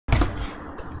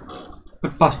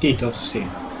Partito, sì.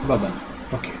 Vabbè,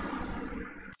 ok.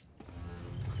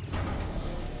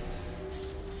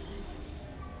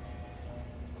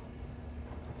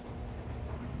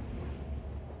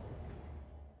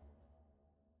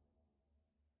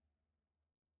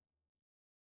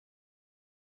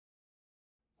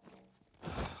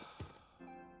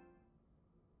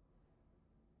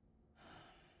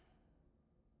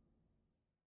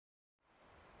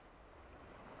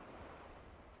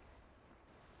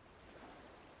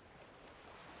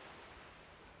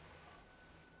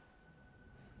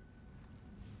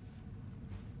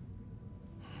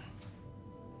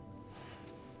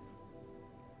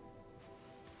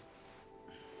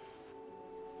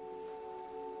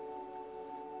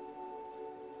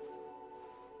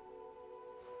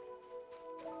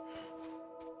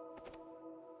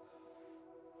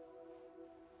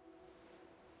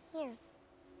 Here.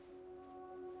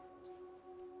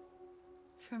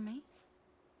 For me?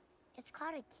 It's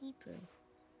called a kipu.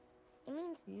 It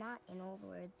means knot in old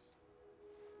words.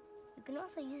 You can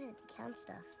also use it to count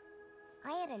stuff.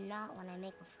 I add a knot when I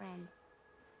make a friend.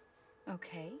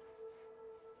 Okay.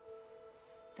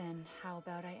 Then how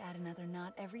about I add another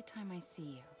knot every time I see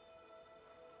you?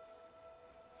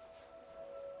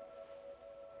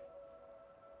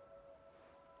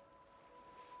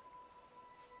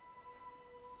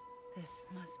 This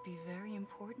must be very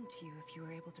important to you if you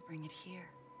were able to bring it here.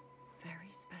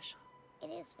 Very special. It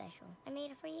is special. I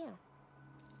made it for you.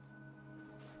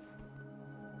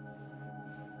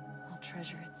 I'll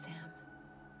treasure it, Sam.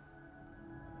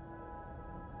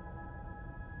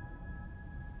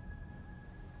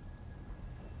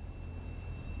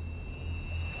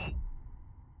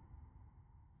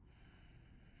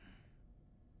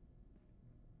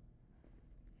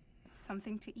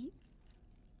 Something to eat?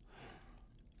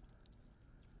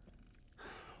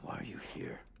 Why are you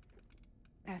here?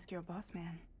 Ask your boss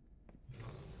man.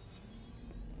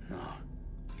 No.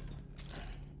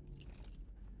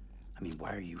 I mean,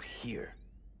 why are you here?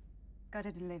 Got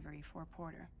a delivery for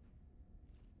Porter.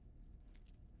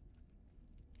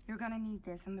 You're gonna need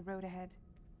this on the road ahead.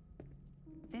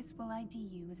 This will ID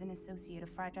you as an associate of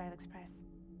Fragile Express.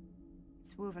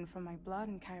 It's woven from my blood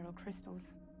and chiral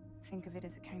crystals. Think of it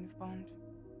as a kind of bond.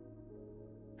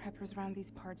 Preppers around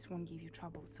these parts won't give you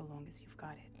trouble so long as you've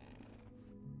got it.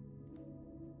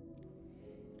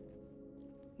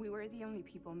 We were the only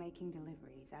people making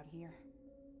deliveries out here.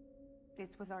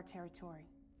 This was our territory.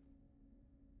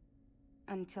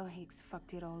 Until Higgs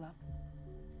fucked it all up.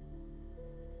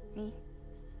 Me,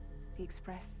 the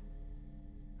Express,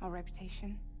 our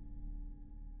reputation,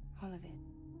 all of it.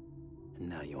 And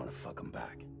now you want to fuck them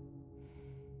back.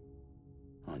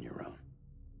 On your own.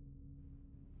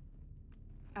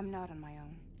 I'm not on my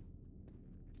own.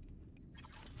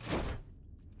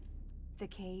 The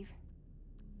cave,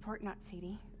 Port Knot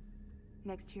City,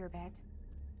 next to your bed.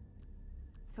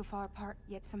 So far apart,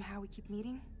 yet somehow we keep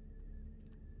meeting.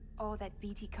 All that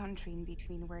BT country in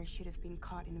between where I should have been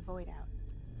caught in a void out.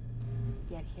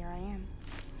 Yet here I am.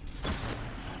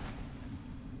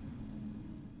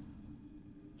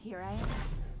 Here I am.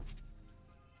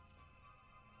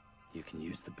 You can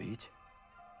use the beach?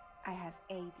 I have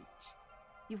a beach.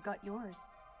 You've got yours.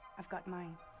 I've got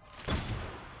mine.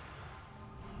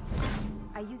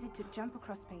 I use it to jump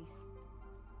across space.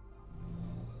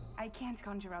 I can't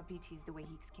conjure up BTs the way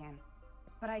Higgs can,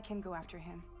 but I can go after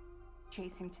him.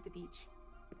 Chase him to the beach.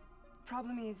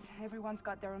 Problem is, everyone's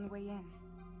got their own way in.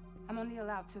 I'm only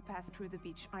allowed to pass through the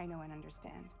beach I know and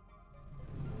understand.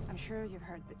 I'm sure you've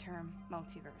heard the term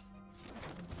multiverse.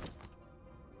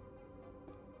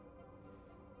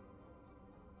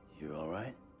 You all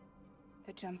right?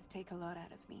 The jumps take a lot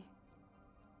out of me.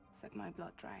 Suck my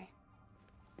blood dry.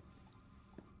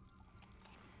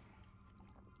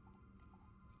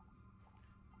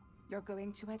 You're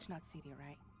going to Edge Knot City,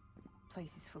 right?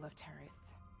 Place is full of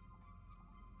terrorists.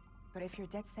 But if you're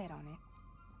dead set on it,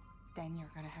 then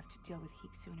you're gonna have to deal with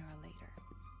Higgs sooner or later.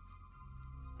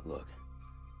 Look,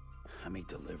 I make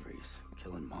deliveries,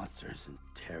 killing monsters and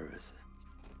terrorists.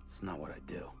 It's not what I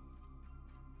do.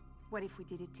 What if we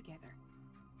did it together?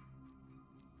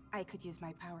 I could use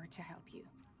my power to help you.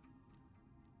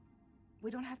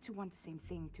 We don't have to want the same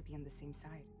thing to be on the same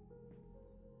side.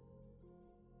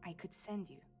 I could send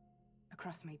you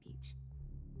across my beach.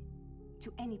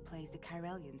 To any place the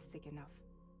Chiralian's thick enough.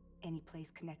 Any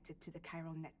place connected to the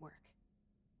chiral network.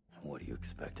 What do you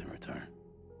expect in return?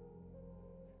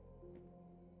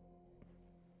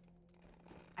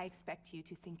 I expect you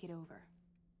to think it over.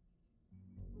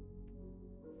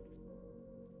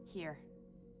 Here.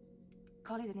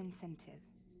 Call it an incentive.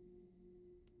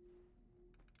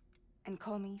 And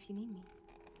call me if you need me.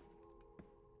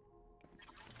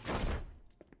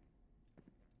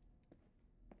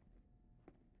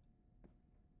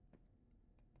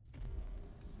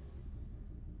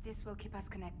 This will keep us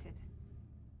connected.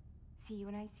 See you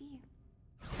when I see you.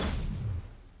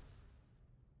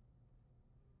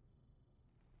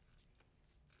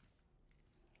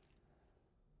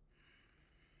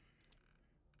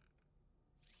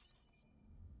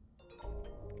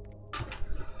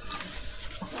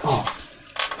 Oh,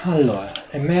 allora,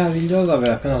 è meraviglioso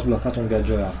aver appena sbloccato un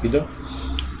viaggio rapido.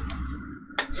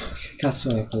 Che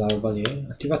cazzo è quella roba lì?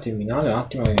 Attivate il minale, un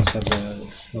attimo che mi serve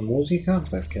la musica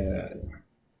perché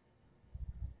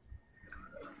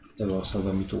devo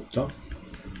salvarmi tutto.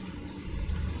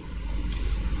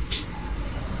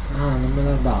 Ah, non me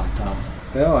l'ha data,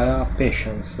 però era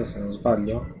Patience se non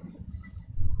sbaglio,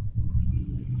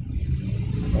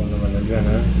 o un nome del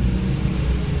genere.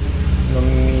 Non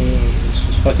mi...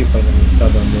 su Spotify non mi sta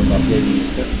dando la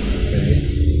playlist. Ok.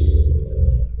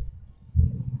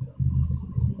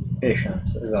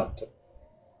 Patience, esatto.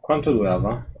 Quanto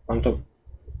durava? Quanto?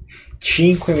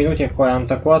 5 minuti e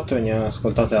 44 e ne ho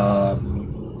ascoltata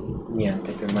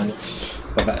niente più o meno.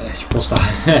 Vabbè, ci può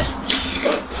stare.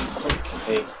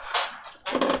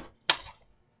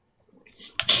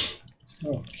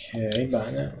 Ok,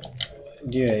 bene.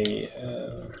 Direi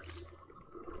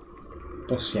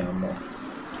possiamo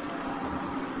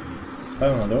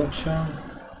fare una doccia.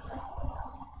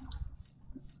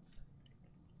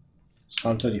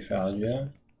 Salto di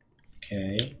fragile.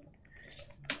 Ok.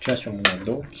 Ci facciamo una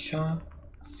doccia.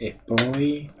 E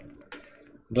poi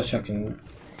doccia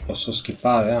che posso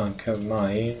skippare anche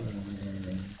ormai.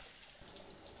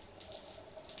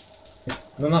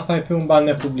 Non appare più un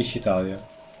banner pubblicitario.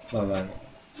 Va bene.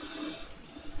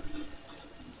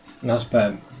 No,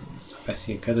 aspetta. Beh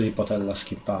sì, credo di poterla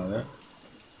skippare.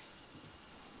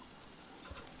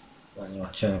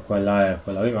 L'animazione quella è,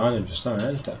 quella rimane,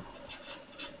 giustamente.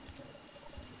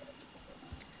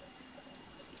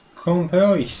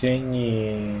 Comprerò i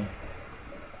segni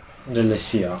delle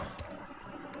SIA.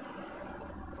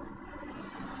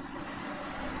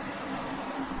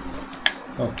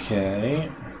 Ok,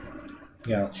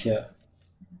 grazie.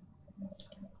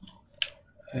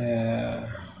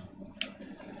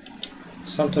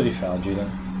 Salto di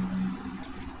fragile.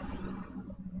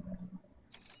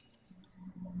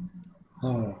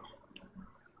 Oh.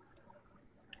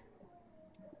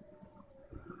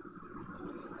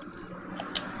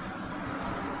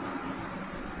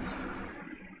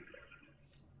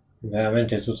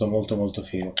 Veramente tutto molto molto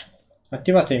figo.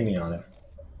 Attivate il minale.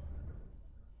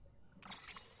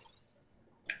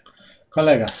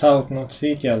 Collega South Knot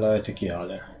City alla rete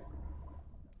chiale.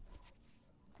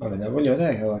 Va bene, voglio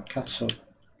vedere che cosa cazzo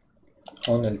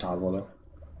ho nel tavolo.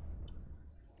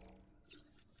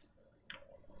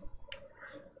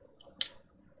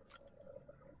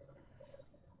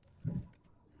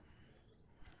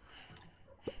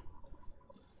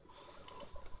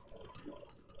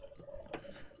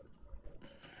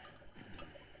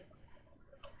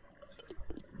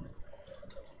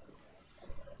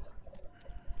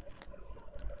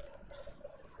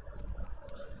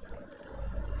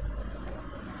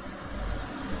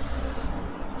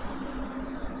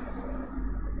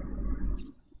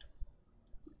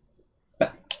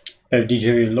 Beh, per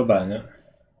digerirlo bene.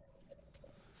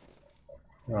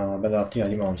 Una bella tira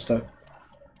di monster.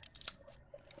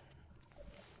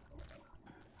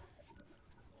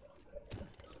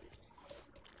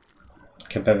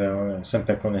 Che bevono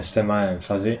sempre con estrema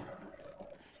enfasi.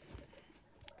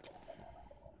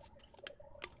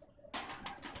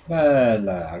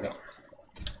 Bella raga.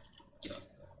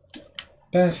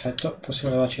 Perfetto,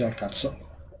 possiamo levarci dal cazzo.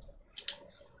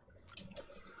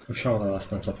 Usciamo dalla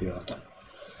stanza privata.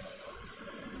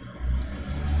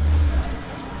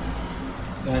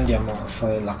 E andiamo a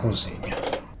fare la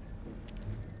consegna.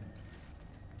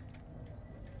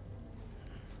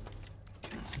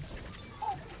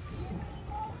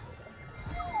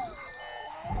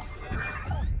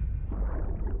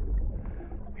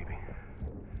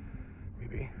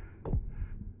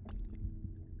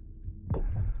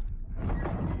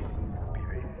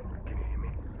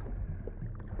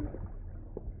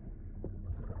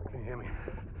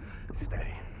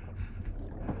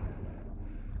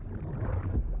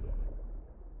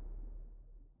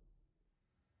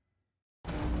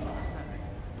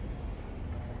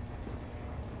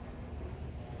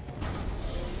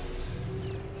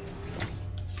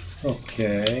 Ok.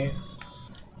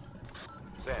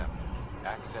 Sam,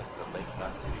 access the Lake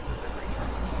Knot City delivery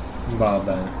terminal. Va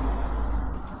bene.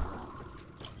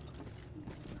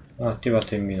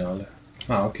 Attivate il minale.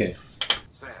 Ah, ok.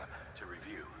 Sam, to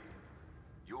review,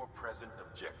 your present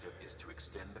objective is to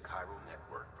extend the chiral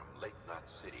network from Lake Knot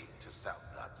City to South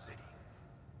Knot City.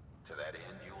 To that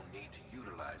end, you'll need to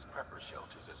utilize prepper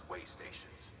shelters as way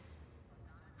stations.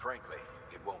 Frankly,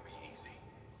 it won't be easy.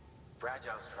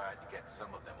 Fragile's tried to get some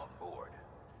of them on board,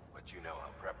 but you know how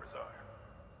preppers are.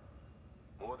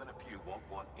 More than a few won't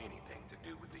want anything to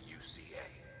do with the UCA.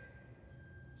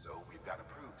 So we've got to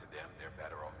prove to them they're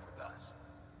better off with us.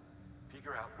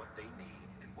 Figure out what they need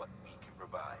and what we can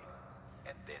provide,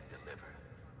 and then deliver.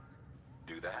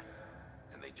 Do that,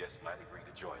 and they just might agree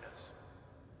to join us.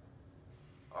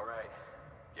 All right,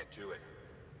 get to it.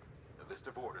 The list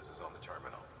of orders is on the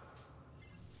terminal.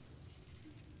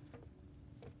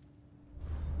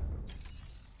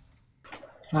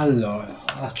 Allora,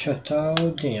 accetta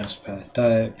ordini,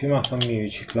 aspetta, prima fammi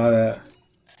riciclare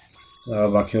la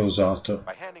roba che ho usato.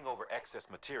 By handing over excess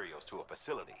materials to a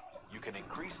facility, you can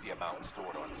increase the amount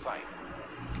stored on site.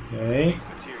 Ok, These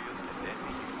materials can then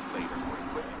be used later for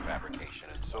equipment fabrication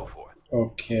and so forth.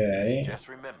 ok. Just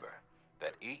remember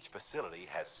that each facility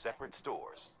has separate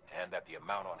stores and that the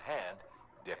amount on hand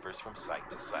differs from site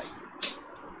to site.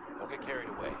 Don't get carried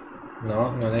away.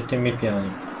 No, non è temi piani.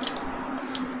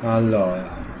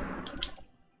 Allora.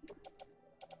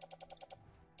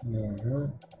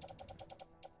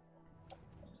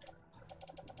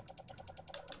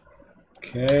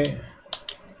 Ok.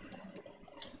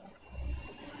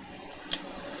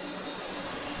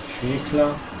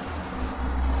 Cicla.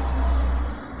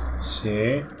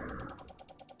 Sì.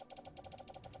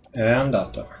 È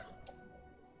andata.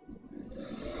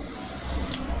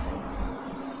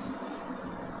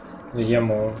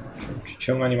 Vediamo,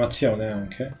 c'è un'animazione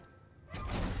anche.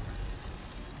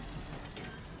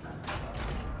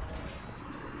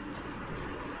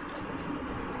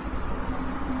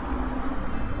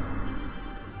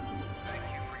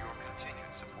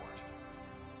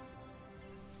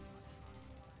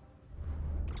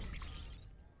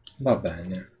 Va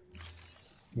bene,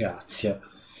 grazie.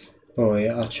 Poi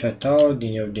accetta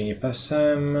ordini, ordini per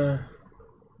Sam.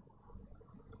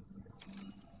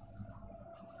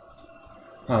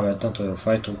 Ah beh, tanto devo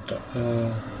fare tutto.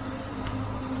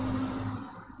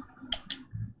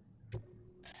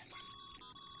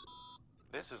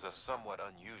 This is a somewhat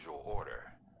unusual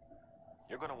order.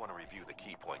 You're going to want to review the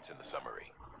key points in the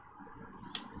summary.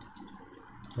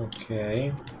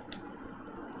 Ok.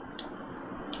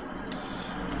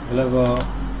 Volevo...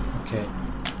 ok.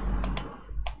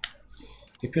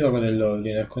 Riepilogo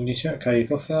dell'ordine, condizione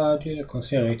carico fragile,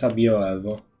 consegna unità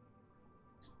bioerbo.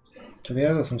 L'unità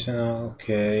bioerbo funziona... ok.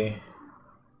 È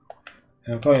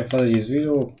ancora in fase di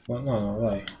sviluppo. No, no,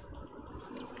 vai.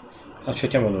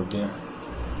 Accettiamo l'ordine.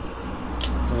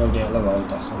 L'ordine alla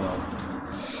volta, se no.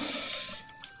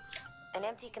 An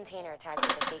empty container tagged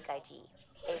with a fake ID,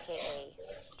 aka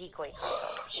decoy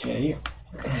cargo. Ok.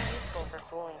 Could be useful for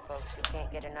fooling folks who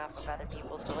can't get enough of other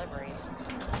people's deliveries.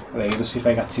 Vabbè, credo si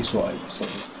fa i cazzi suoi,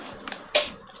 insomma.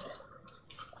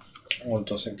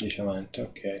 Molto semplicemente,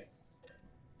 ok.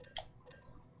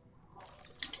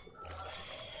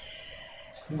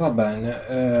 Va bene.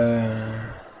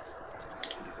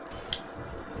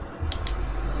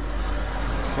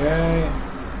 Ok.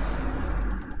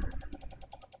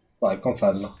 Vai,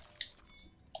 conferma.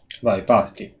 Vai,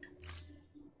 parti.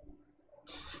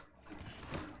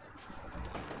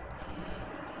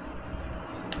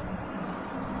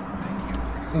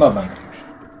 Va bene.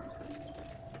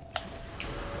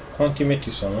 Quanti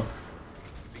metri sono?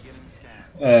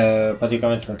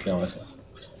 Praticamente 1 chilometro.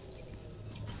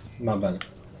 Va bene.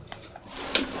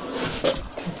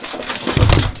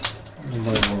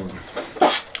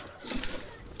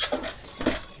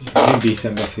 Bibi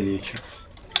sembra felice.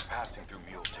 Passing through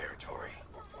mule territory.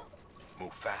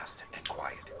 Move fast and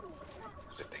quiet,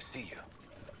 as if they see you,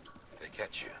 if they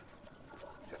catch you.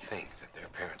 To think that their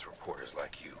parents were reporters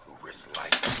like you who risk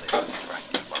life and limb to try to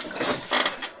keep our country.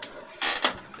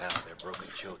 And now their broken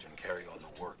children carry on the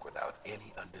work without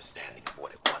any understanding of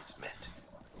what it once meant.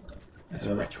 It's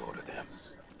a ritual to them,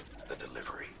 the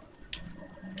delivery,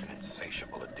 an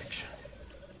insatiable addiction.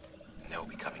 And they'll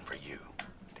be coming for you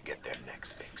to get their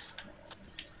next fix.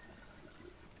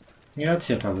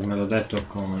 Grazie per avermelo detto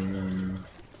con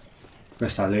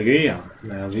questa allegria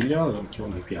meravigliosa, che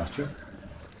mi piace,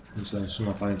 senza nessun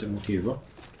apparente motivo.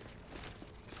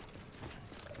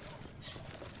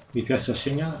 Mi piace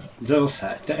segnare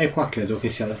 07 e qua credo che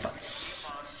sia l'età.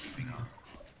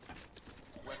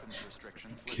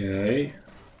 Ok.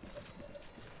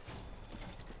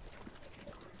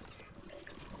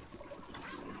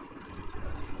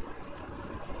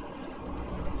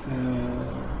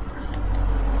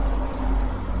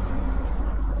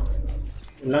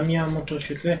 La mia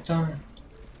motocicletta?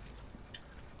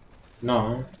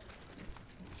 No?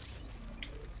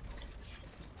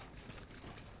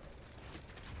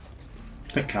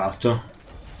 Peccato.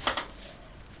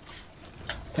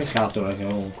 Peccato perché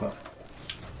comunque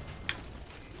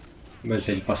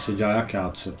invece di passeggiare a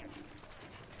cazzo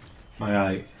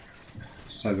magari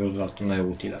sarebbe usato, non è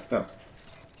utile, però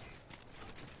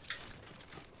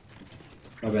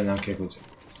va bene anche così.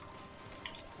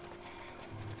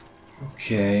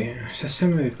 Ok, se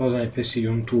sempre riposa nei pressi di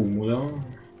un tumulo.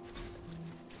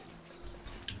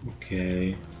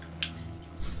 Ok.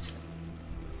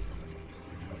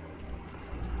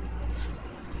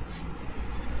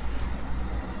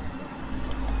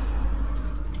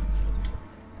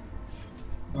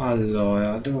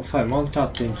 Allora, devo fare molta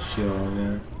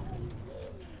attenzione.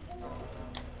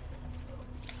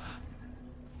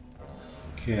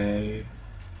 Ok.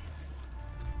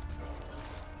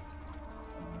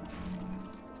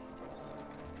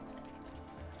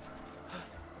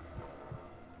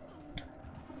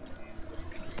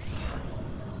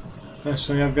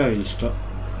 Penso mi abbia visto.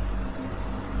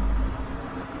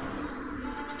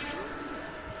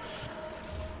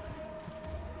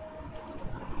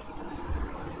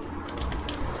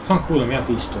 Fanculo, mi ha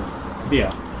visto.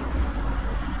 Via.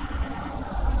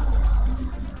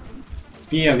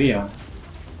 Via, via.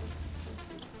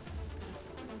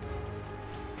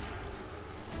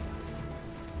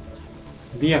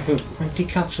 Via, quanti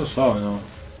cazzo sono?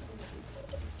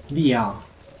 Via.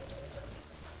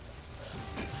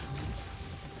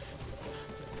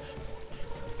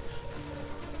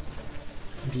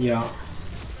 Via.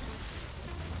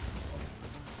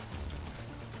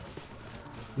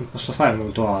 Non posso fare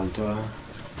molto alto, eh.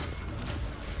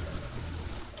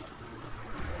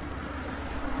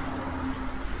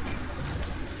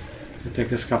 Potete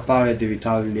che scappare ed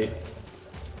evitarli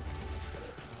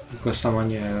in questa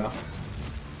maniera.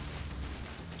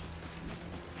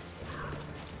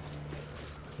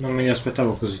 Non me li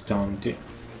aspettavo così tanti.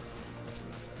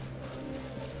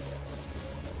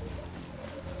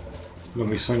 Non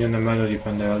bisogna nemmeno di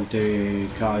prendere altri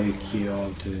carichi o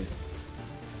altri...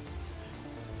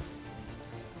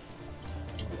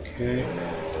 Ok.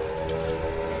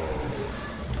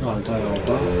 Altra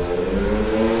roba.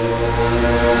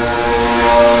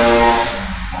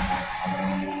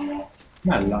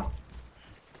 Bella.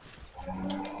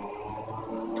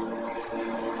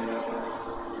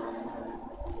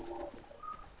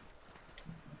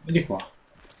 E di qua.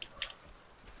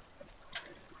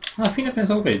 Alla fine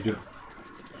pensavo peggio.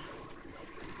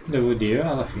 Devo dire,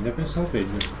 alla fine pensavo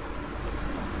peggio.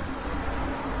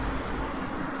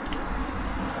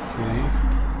 Ok.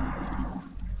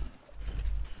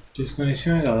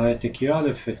 Disconnessione dalla rete chirale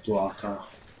effettuata.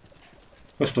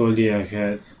 Questo vuol dire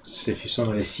che se ci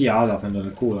sono le SIA la prendono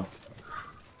il culo.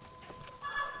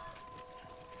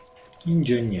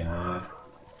 Ingegnere.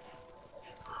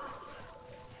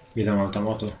 Vita un'altra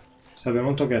moto. Sarebbe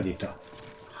molto gradita.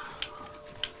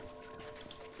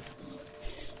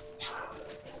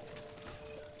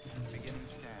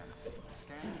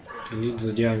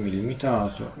 Utilizzo di armi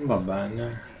limitato. Va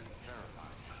bene.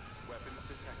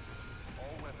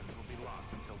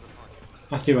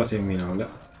 Attiva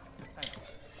terminale.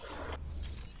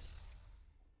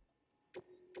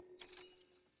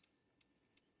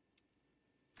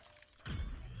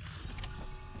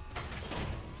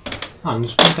 Ah, non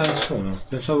spunta nessuno.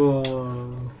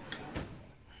 Pensavo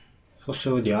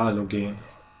fossero dialoghi.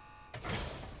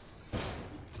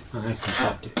 Ah, ecco,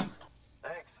 infatti.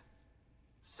 Thanks.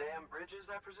 Sam Bridges,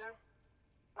 I presume?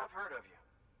 I've heard of you.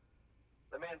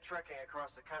 The man trekking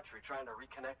across the country trying to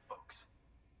reconnect folks.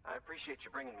 I appreciate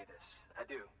you bringing me this. I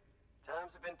do.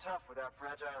 Times have been tough without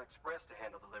Fragile Express to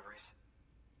handle deliveries.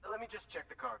 Let me just check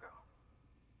the cargo.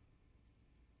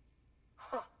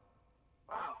 Huh.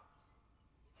 Wow.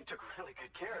 You took really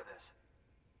good care of this.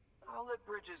 I'll let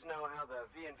Bridges know how the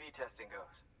V&V testing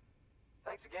goes.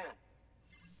 Thanks again.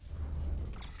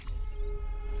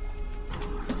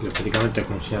 Io praticamente ho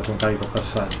consegnato un carico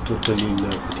perfetto, tutto lì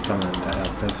praticamente era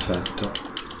perfetto.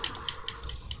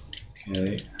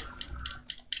 Ok.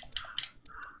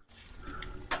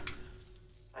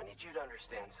 I need you to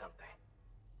understand something.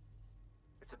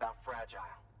 It's about Fragile.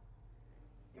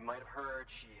 You might have heard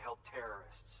she helped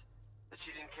terrorists, that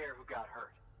she didn't care who got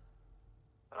hurt.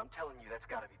 But I'm telling you, that's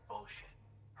gotta be bullshit.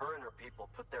 Her and her people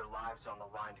put their lives on the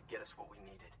line to get us what we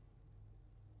needed.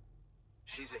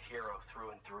 She's a hero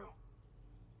through and through.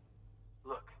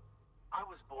 Look, I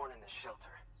was born in this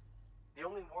shelter. The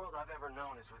only world I've ever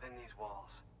known is within these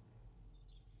walls.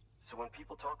 So when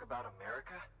people talk about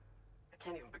America, I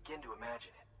can't even begin to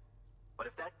imagine it. But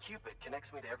if that Cupid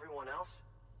connects me to everyone else,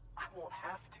 I won't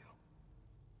have to.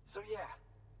 So yeah,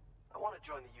 I want to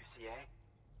join the UCA.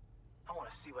 I want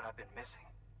to see what I've been missing.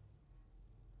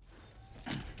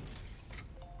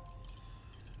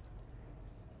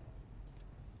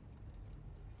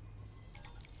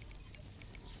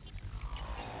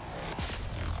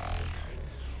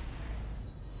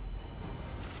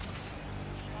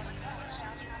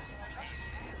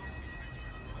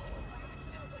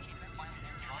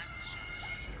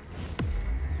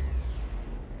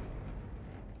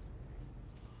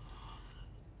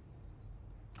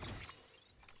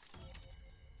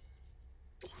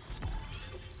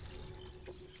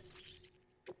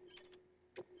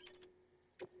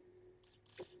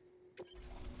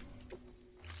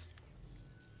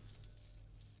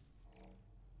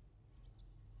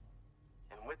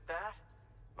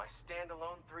 My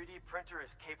standalone 3D printer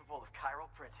is capable of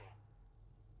chiral printing.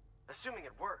 Assuming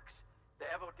it works, the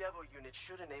Evo Devo unit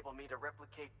should enable me to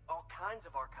replicate all kinds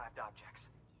of archived objects.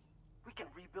 We can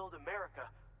rebuild America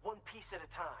one piece at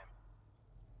a time.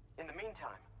 In the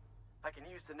meantime, I can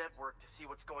use the network to see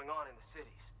what's going on in the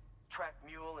cities, track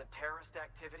mule and terrorist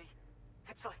activity.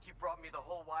 It's like you brought me the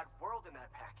whole wide world in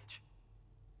that package.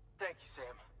 Thank you,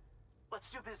 Sam. Let's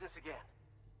do business again.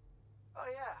 Oh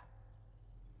yeah.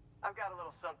 I've got a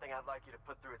little something I'd like you to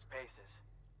put through its paces.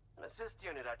 An assist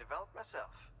unit I developed myself.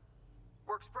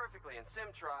 Works perfectly in sim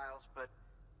trials, but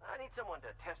I need someone to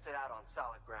test it out on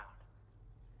solid ground.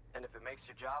 And if it makes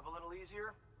your job a little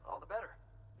easier, all the better.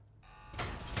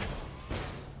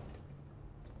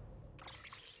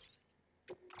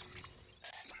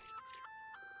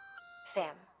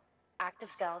 Sam, active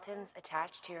skeletons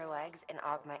attach to your legs and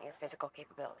augment your physical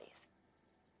capabilities.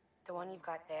 The one you've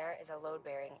got there is a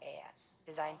load-bearing AS,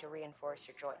 designed to reinforce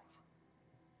your joints.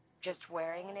 Just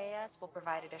wearing an AS will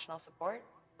provide additional support,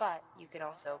 but you can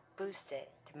also boost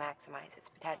it to maximize its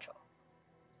potential.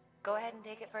 Go ahead and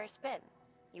take it for a spin.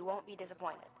 You won't be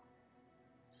disappointed.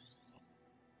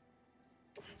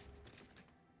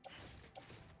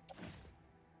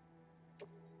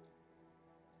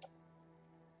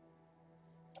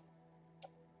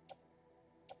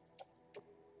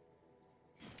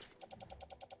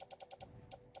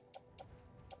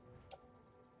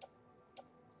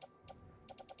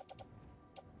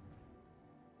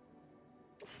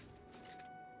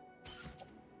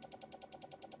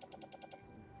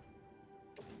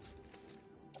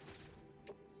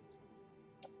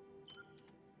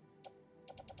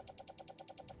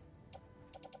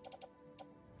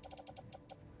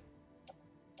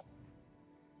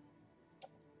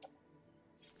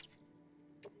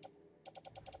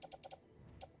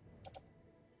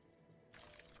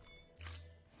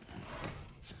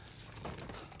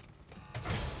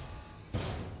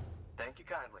 Thank you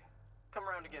kindly. Come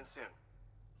around again soon.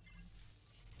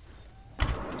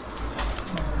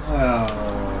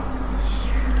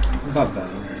 Va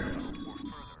bene.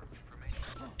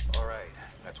 All right,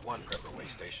 that's one prepper way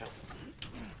station.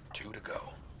 2 to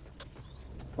go.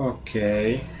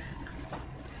 Ok.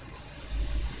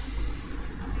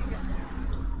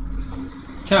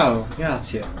 Ciao,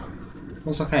 grazie.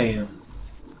 Molto carino.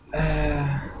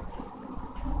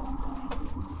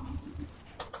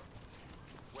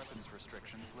 Weapons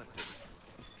restrictions lifted.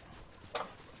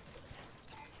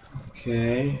 Ok.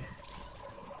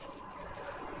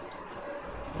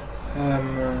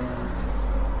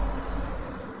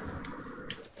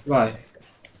 Vai.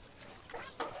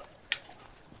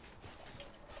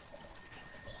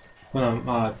 Ora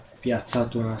ha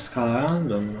piazzato una scala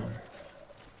random.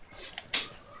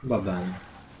 Va bene.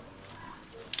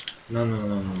 No, no,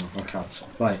 no, no, no, ma cazzo,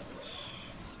 vai.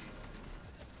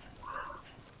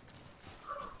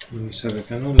 Non mi serve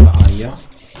che nulla aia.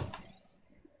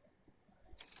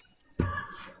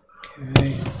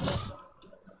 Ok.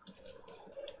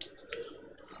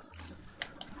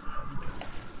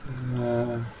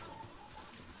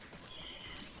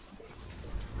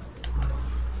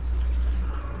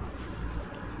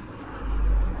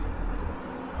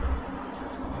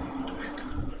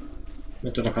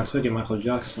 Metto la canzone di Michael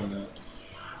Jackson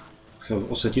che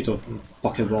ho sentito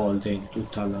poche volte in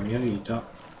tutta la mia vita.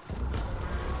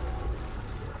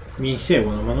 Mi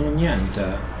inseguono ma non ho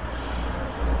niente.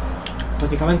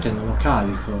 Praticamente non lo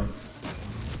carico.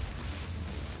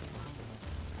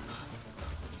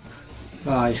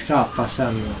 Vai, scappa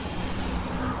Sam.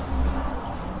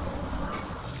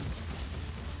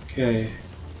 Ok.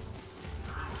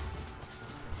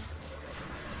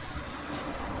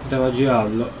 Devo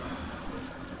girarlo.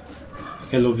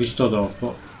 Che l'ho visto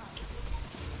dopo.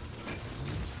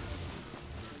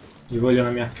 Gli voglio la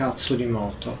mia cazzo di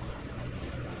moto.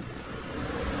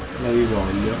 La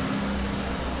rivoglio.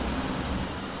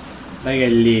 Dai che è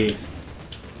lì.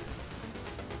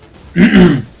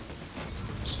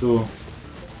 Su.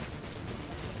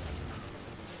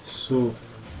 Su.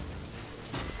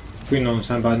 Qui non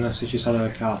sembra esserci sale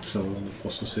del cazzo, quindi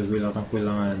posso seguirla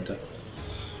tranquillamente.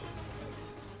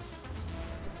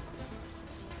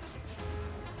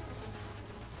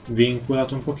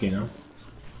 Vinculato un pochino?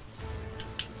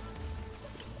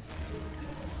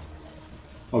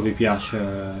 O vi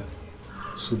piace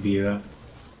subire?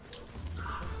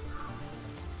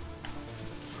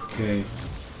 Ok.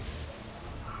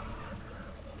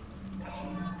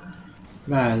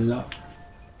 Bella.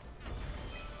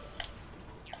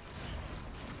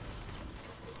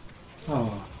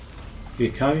 Oh.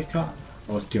 Ricarica.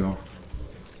 Ottimo.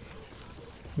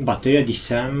 Batteria di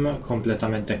Sam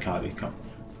completamente carica.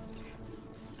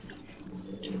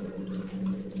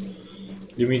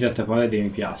 Limite temporale di mi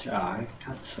piace. Ah, che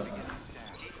cazzo è?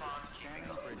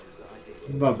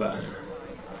 Va bene.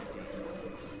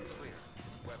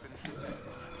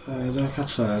 Dove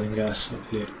cazzo è l'ingresso?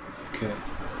 Lì. Ok.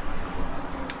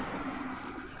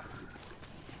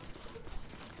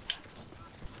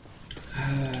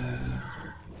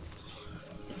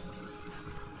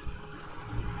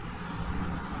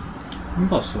 Non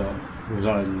posso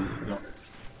usare il... no.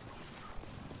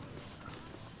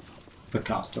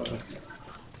 Peccato, perché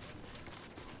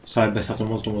sarebbe stato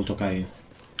molto carino.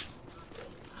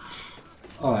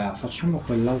 Ora facciamo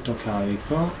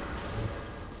quell'autocarico.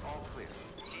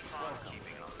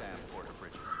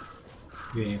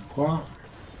 Vieni qua.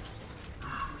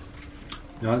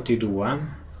 Ne ho altri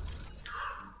due.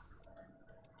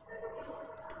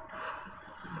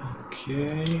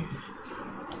 Ok.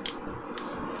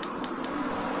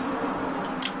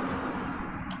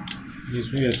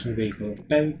 Disminuire sul veicolo.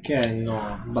 Perché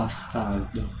no?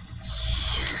 Bastardo.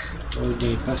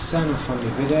 Ordini per sé, non fammi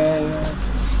vedere.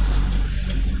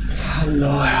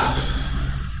 Allora.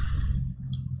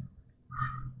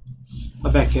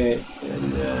 Vabbè che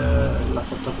la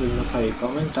portata del mio carico è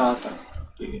aumentata.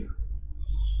 Quindi...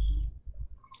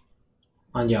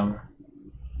 andiamo.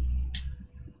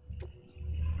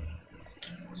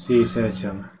 Sì,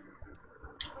 seleziona.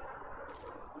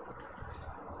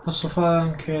 Posso fare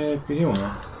anche più di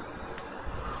uno?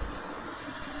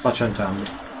 Faccio entrambi.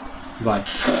 Vai.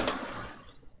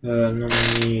 Non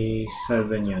mi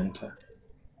serve niente.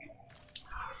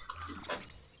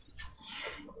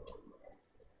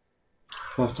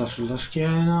 Porta sulla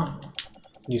schiena.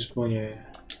 Disponi.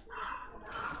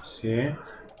 Sì.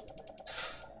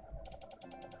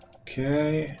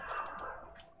 Ok.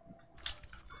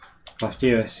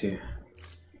 Partire sì.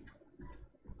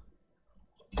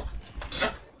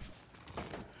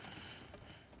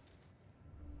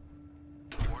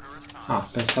 Ah,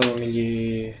 pensavo mi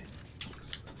gli...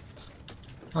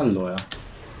 Allora.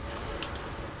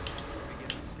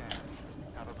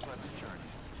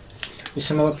 Mi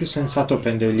sembrava più sensato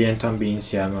prenderli entrambi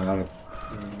insieme. Non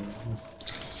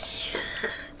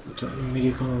mi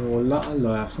dicono nulla.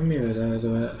 Allora, fammi vedere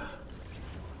dove...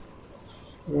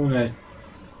 Uno è...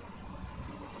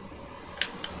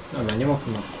 Vabbè, andiamo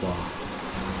prima qua.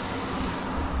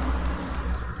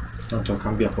 Tanto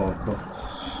cambia poco.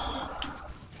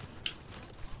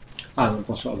 Ah, non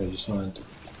posso, vabbè, giustamente.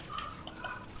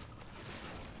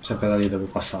 Sempre da lì devo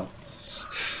passare.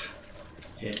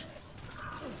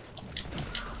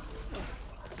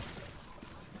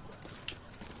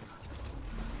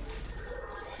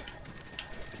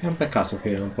 È un peccato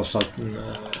che non possa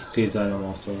utilizzare la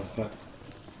moto, perché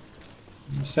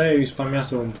mi sarei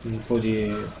risparmiato un po'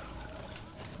 di...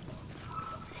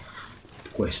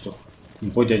 questo.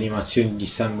 Un po' di animazioni di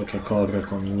Sam che corre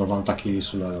con 90 kg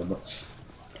sulla roba.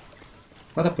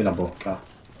 Guarda poi la bocca.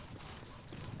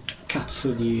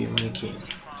 Cazzo di manichini.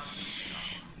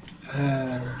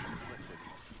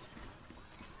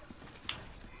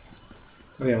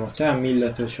 Abbiamo te a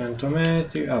 1300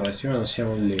 metri. Vabbè, prima non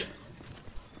siamo lì.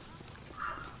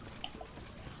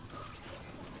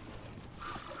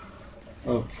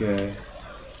 Ok.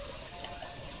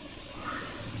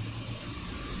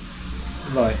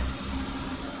 Vai.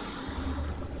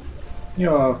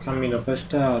 Io cammino per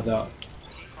strada.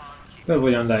 Poi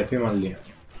voglio andare prima lì.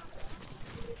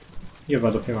 Io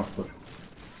vado prima qui.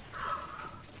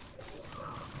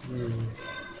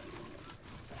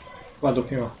 Vado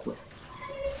prima qui.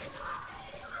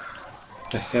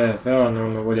 Perché però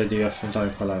non ho voglia di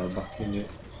affrontare quella roba, quindi...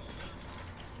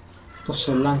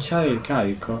 Posso lanciare il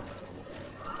carico?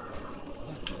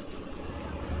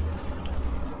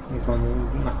 Con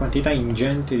una quantità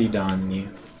ingente di danni.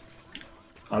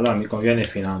 Allora mi conviene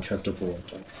fino a un certo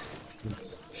punto.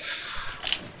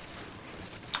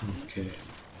 Ok.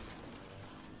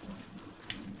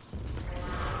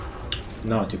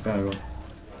 No, ti prego.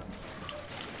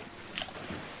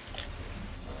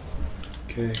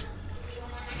 Ok.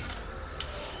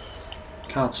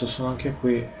 Cazzo, sono anche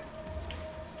qui.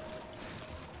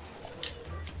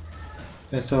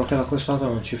 Pensavo che da questo lato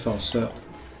non ci fosse.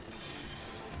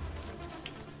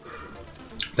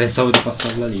 Pensavo di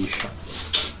passarla liscia.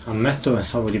 Ammetto,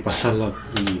 pensavo di passarla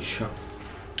liscia.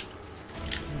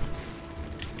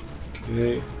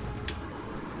 Ok.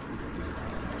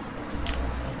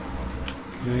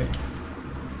 Ok.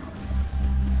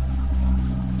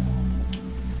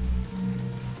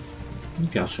 Mi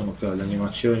piacciono però le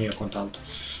animazioni e quant'altro.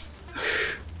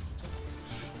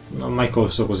 Non ho mai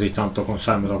corso così tanto con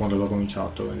Sam da quando l'ho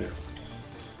cominciato, quindi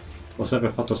ho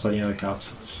sempre fatto salire nel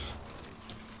cazzo.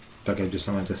 Perché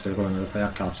giustamente se le cose non le fai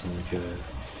a cazzo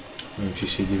non ci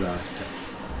si diverte.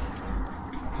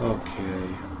 Ok.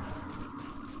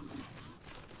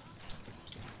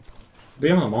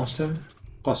 Vediamo una monster?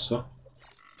 Posso?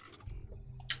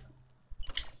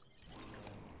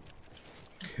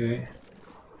 Ok.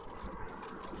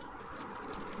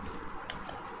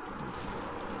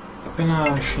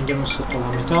 Appena scendiamo sotto la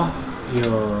metà,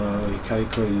 io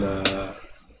ricarico il...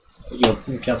 io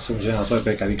piazzo un generatore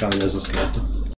per caricare l'esoscheletro.